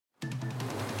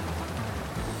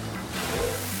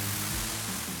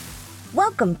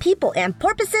Welcome, people and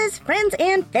porpoises, friends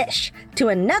and fish, to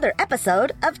another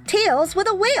episode of Tales with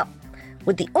a Whale,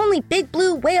 with the only big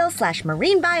blue whale /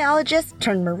 marine biologist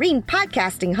turned marine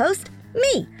podcasting host,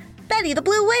 me, Betty the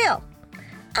Blue Whale.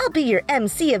 I'll be your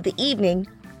MC of the evening,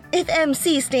 if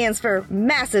MC stands for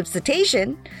massive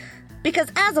cetacean, because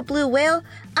as a blue whale,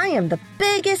 I am the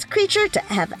biggest creature to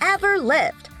have ever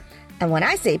lived. And when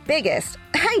I say biggest,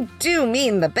 I do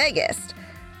mean the biggest.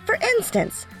 For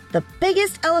instance, the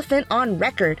biggest elephant on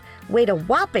record weighed a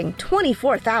whopping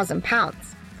 24,000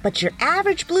 pounds. But your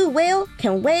average blue whale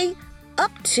can weigh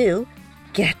up to,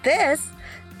 get this,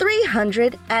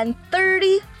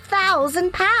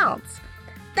 330,000 pounds.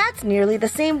 That's nearly the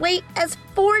same weight as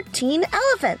 14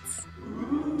 elephants.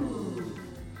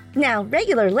 Now,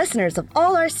 regular listeners of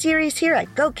all our series here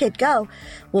at Go Kid Go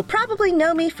will probably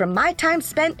know me from my time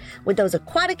spent with those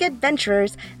aquatic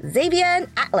adventurers Xavier and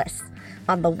Atlas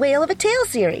on the Whale of a Tale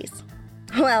series.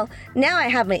 Well, now I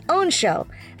have my own show,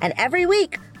 and every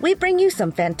week we bring you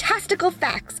some fantastical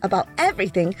facts about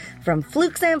everything from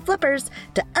flukes and flippers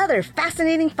to other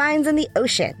fascinating finds in the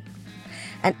ocean.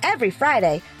 And every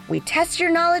Friday, we test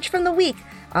your knowledge from the week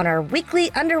on our weekly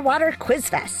underwater quiz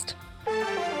fest.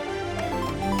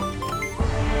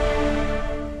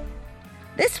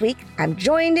 This week, I'm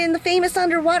joined in the famous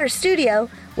underwater studio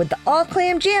with the All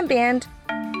Clam Jam Band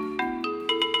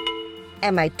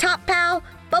and my top pal,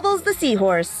 Bubbles the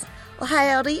Seahorse. Well,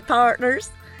 howdy, partners.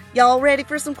 Y'all ready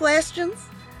for some questions?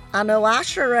 I know I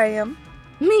sure am.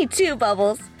 Me too,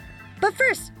 Bubbles. But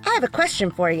first, I have a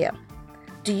question for you.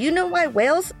 Do you know why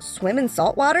whales swim in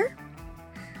salt water?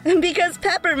 Because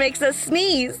pepper makes us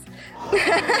sneeze.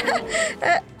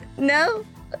 No?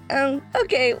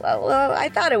 Okay, well, I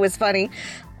thought it was funny.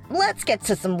 Let's get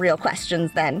to some real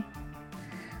questions then.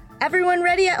 Everyone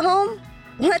ready at home?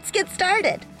 Let's get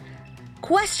started.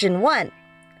 Question 1.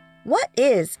 What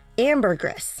is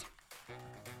ambergris?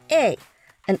 A.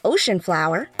 An ocean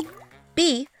flower.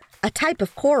 B. A type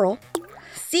of coral.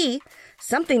 C.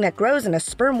 Something that grows in a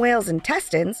sperm whale's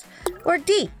intestines. Or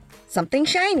D. Something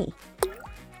shiny.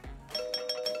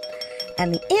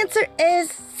 And the answer is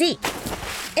C.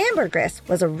 Ambergris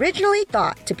was originally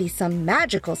thought to be some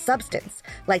magical substance,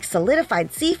 like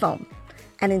solidified seafoam.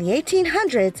 And in the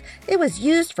 1800s, it was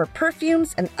used for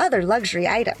perfumes and other luxury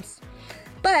items.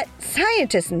 But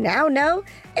scientists now know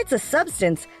it's a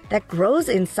substance that grows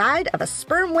inside of a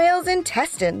sperm whale's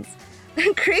intestines.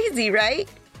 Crazy, right?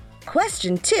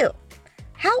 Question 2.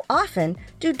 How often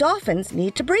do dolphins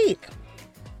need to breathe?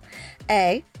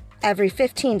 A. Every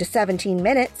 15 to 17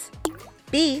 minutes.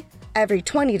 B. Every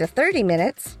 20 to 30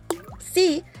 minutes.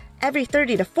 C. Every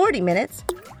 30 to 40 minutes.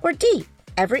 Or D.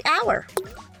 Every hour.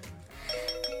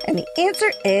 And the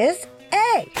answer is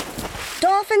A.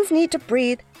 Dolphins need to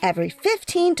breathe every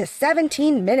 15 to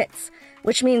 17 minutes,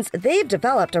 which means they've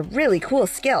developed a really cool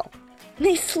skill.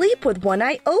 They sleep with one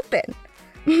eye open.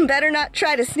 Better not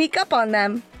try to sneak up on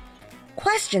them.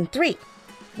 Question 3.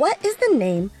 What is the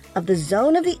name of the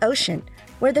zone of the ocean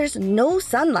where there's no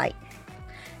sunlight?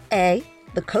 A.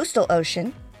 The coastal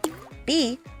ocean.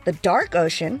 B. The dark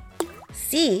ocean.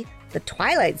 C. The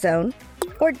twilight zone.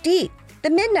 Or D. The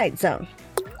midnight zone.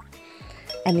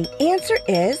 And the answer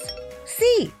is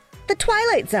C. The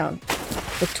twilight zone.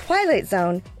 The twilight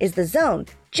zone is the zone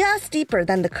just deeper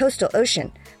than the coastal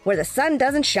ocean, where the sun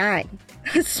doesn't shine.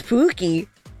 Spooky.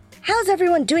 How's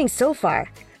everyone doing so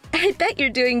far? I bet you're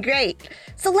doing great.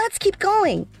 So let's keep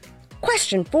going.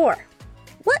 Question 4.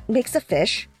 What makes a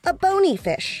fish a bony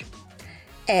fish?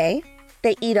 A.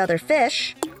 They eat other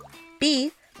fish.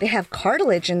 B. They have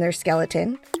cartilage in their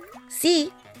skeleton.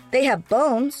 C. They have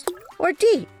bones. Or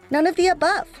D. None of the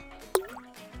above.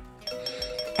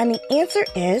 And the answer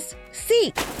is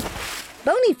C.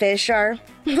 Bony fish are,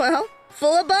 well,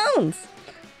 full of bones.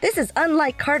 This is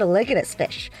unlike cartilaginous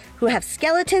fish, who have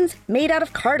skeletons made out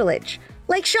of cartilage,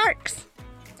 like sharks.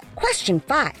 Question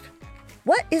 5.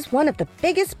 What is one of the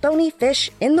biggest bony fish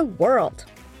in the world?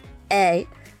 A.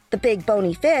 The big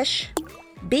bony fish.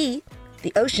 B.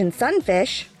 The ocean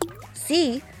sunfish.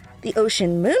 C. The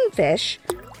ocean moonfish.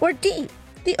 Or D.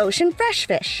 The ocean fresh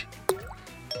fish.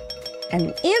 And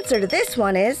the answer to this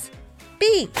one is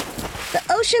B. The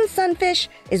ocean sunfish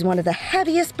is one of the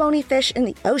heaviest bony fish in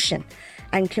the ocean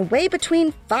and can weigh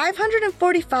between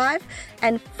 545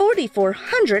 and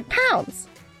 4,400 pounds.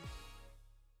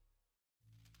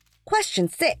 Question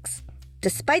 6.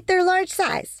 Despite their large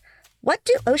size, what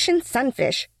do ocean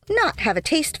sunfish not have a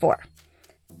taste for?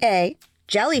 A.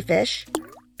 Jellyfish.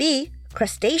 B.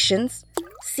 Crustaceans.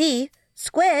 C.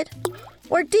 Squid.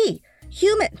 Or D.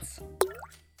 Humans.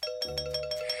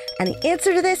 And the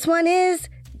answer to this one is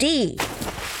D.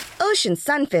 ocean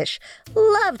sunfish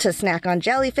love to snack on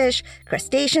jellyfish,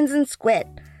 crustaceans, and squid,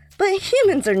 but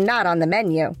humans are not on the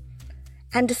menu.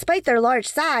 And despite their large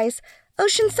size,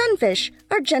 ocean sunfish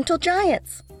are gentle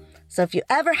giants. So if you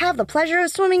ever have the pleasure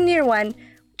of swimming near one,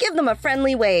 give them a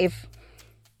friendly wave.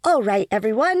 All right,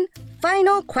 everyone,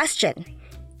 final question.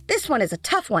 This one is a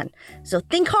tough one, so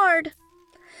think hard.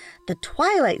 The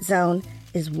twilight zone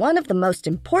is one of the most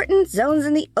important zones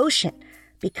in the ocean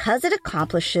because it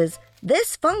accomplishes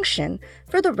this function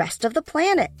for the rest of the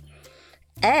planet.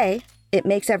 A, it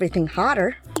makes everything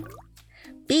hotter.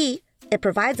 B, it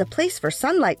provides a place for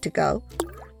sunlight to go.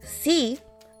 C,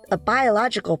 a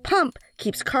biological pump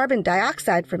keeps carbon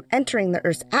dioxide from entering the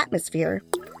Earth's atmosphere.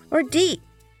 Or D,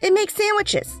 it makes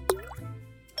sandwiches.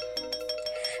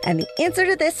 And the answer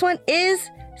to this one is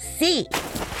C.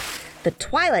 The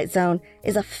twilight zone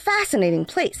is a fascinating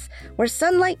place where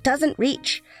sunlight doesn't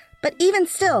reach, but even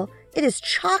still, it is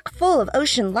chock full of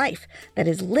ocean life that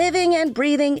is living and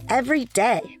breathing every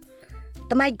day.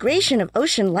 The migration of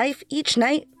ocean life each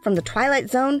night from the twilight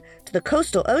zone to the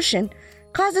coastal ocean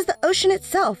causes the ocean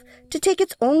itself to take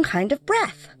its own kind of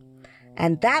breath.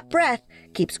 And that breath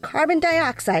keeps carbon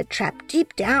dioxide trapped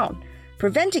deep down,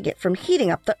 preventing it from heating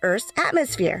up the Earth's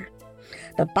atmosphere.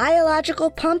 The biological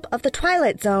pump of the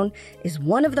twilight zone is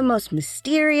one of the most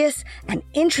mysterious and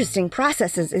interesting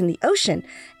processes in the ocean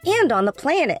and on the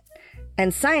planet,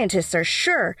 and scientists are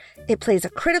sure it plays a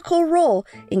critical role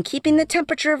in keeping the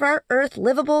temperature of our Earth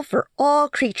livable for all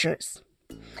creatures.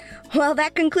 Well,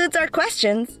 that concludes our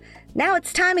questions. Now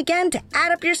it's time again to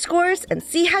add up your scores and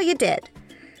see how you did.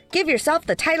 Give yourself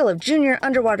the title of Junior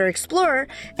Underwater Explorer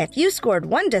if you scored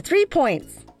 1 to 3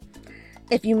 points.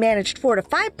 If you managed 4 to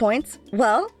 5 points,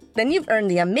 well, then you've earned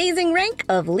the amazing rank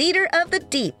of Leader of the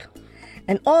Deep.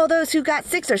 And all those who got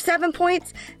 6 or 7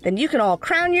 points, then you can all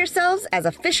crown yourselves as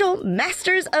official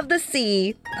Masters of the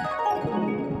Sea.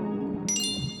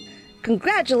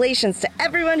 Congratulations to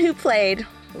everyone who played.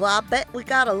 Well, I bet we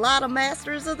got a lot of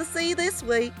Masters of the Sea this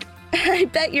week. I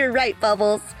bet you're right,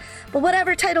 Bubbles. But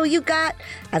whatever title you got,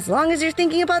 as long as you're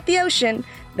thinking about the ocean,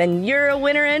 then you're a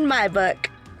winner in my book.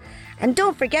 And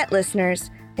don't forget, listeners,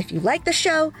 if you like the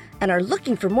show and are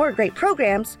looking for more great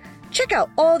programs, check out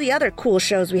all the other cool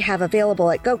shows we have available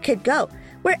at Go Kid Go,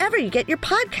 wherever you get your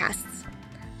podcasts.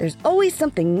 There's always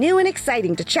something new and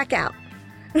exciting to check out.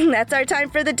 That's our time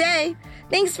for the day.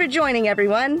 Thanks for joining,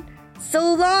 everyone.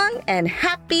 So long and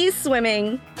happy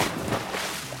swimming.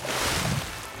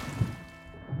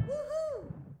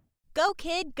 Go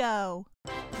Kid Go!